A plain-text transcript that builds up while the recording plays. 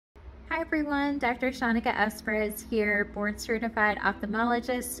Hi everyone, Dr. Shanika Esparaz here, board certified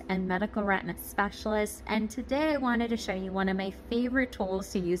ophthalmologist and medical retina specialist, and today I wanted to show you one of my favorite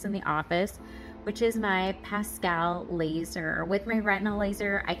tools to use in the office, which is my PASCAL laser. With my retinal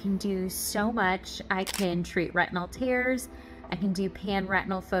laser, I can do so much. I can treat retinal tears, I can do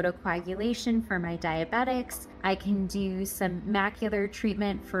panretinal photocoagulation for my diabetics, I can do some macular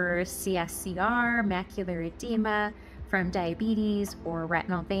treatment for CSCR, macular edema, from diabetes or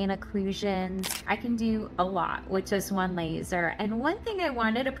retinal vein occlusions. I can do a lot with just one laser. And one thing I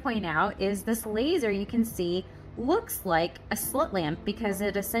wanted to point out is this laser, you can see, looks like a slit lamp because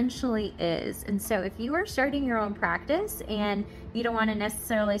it essentially is. And so if you are starting your own practice and you don't want to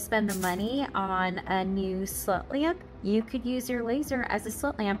necessarily spend the money on a new slit lamp, you could use your laser as a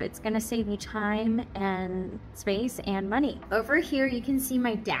slit lamp. It's going to save you time and space and money. Over here you can see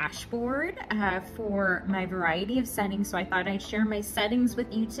my dashboard for my variety of settings, so I thought I'd share my settings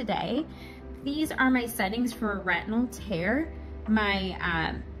with you today. These are my settings for a retinal tear.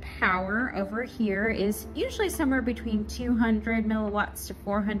 My power over here is usually somewhere between 200 milliwatts to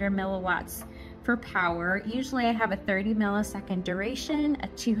 400 milliwatts for power. Usually I have a 30 millisecond duration, a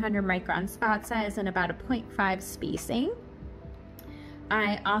 200 micron spot size, and about a 0.5 spacing.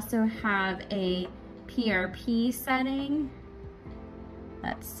 I also have a PRP setting.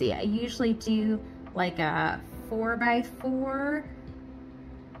 Let's see, I usually do like a 4x4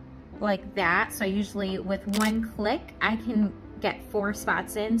 like that. So usually with one click I can get 4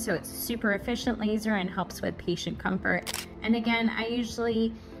 spots in, so it's super efficient laser and helps with patient comfort. And again, I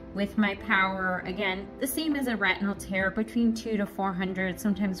usually, with my power, again, the same as a retinal tear, between 200 to 400,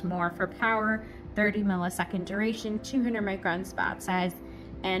 sometimes more for power, 30 millisecond duration, 200 micron spot size,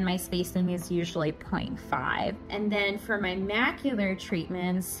 and my spacing is usually 0.5. And then for my macular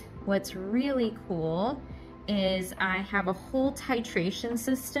treatments, what's really cool is I have a whole titration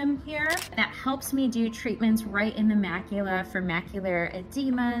system here that helps me do treatments right in the macula for macular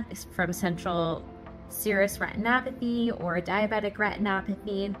edema, from central serous retinopathy or diabetic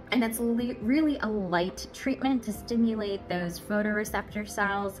retinopathy. And it's really a light treatment to stimulate those photoreceptor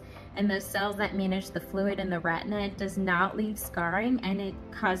cells and those cells that manage the fluid in the retina. It does not leave scarring and it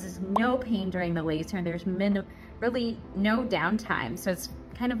causes no pain during the laser. There's really no downtime. So it's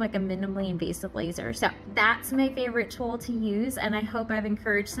kind of like a minimally invasive laser. So that's my favorite tool to use, and I hope I've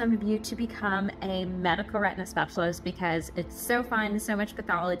encouraged some of you to become a medical retina specialist because it's so fun, so much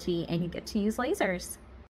pathology, and you get to use lasers.